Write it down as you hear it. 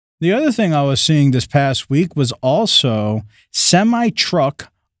The other thing I was seeing this past week was also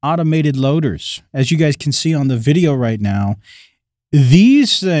semi-truck automated loaders. As you guys can see on the video right now,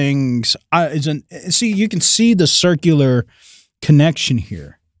 these things, you can see the circular connection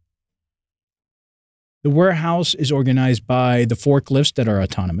here. The warehouse is organized by the forklifts that are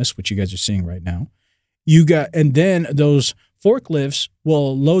autonomous, which you guys are seeing right now. And then those forklifts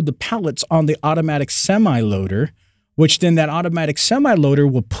will load the pallets on the automatic semi-loader, which then that automatic semi-loader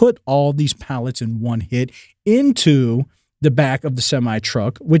will put all these pallets in one hit into the back of the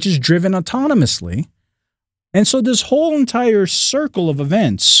semi-truck, which is driven autonomously. And so this whole entire circle of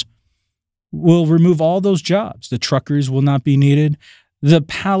events will remove all those jobs. The truckers will not be needed. The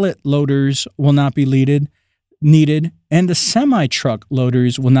pallet loaders will not be needed. And the semi-truck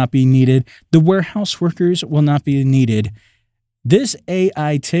loaders will not be needed. The warehouse workers will not be needed. This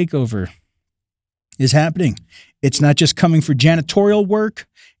AI takeover is happening. It's not just coming for janitorial work.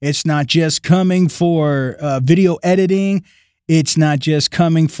 It's not just coming for video editing. It's not just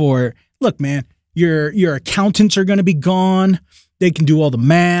coming for, look, man, your accountants are going to be gone. They can do all the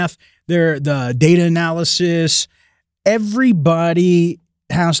math, the data analysis. Everybody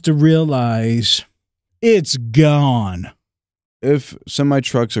has to realize it's gone. If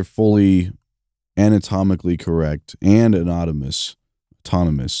semi-trucks are fully anatomically correct and autonomous,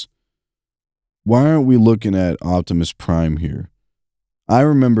 why aren't we looking at Optimus Prime here? I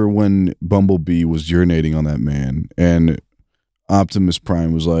remember when Bumblebee was urinating on that man and Optimus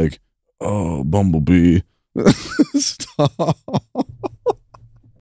Prime was like, "Oh, Bumblebee, stop."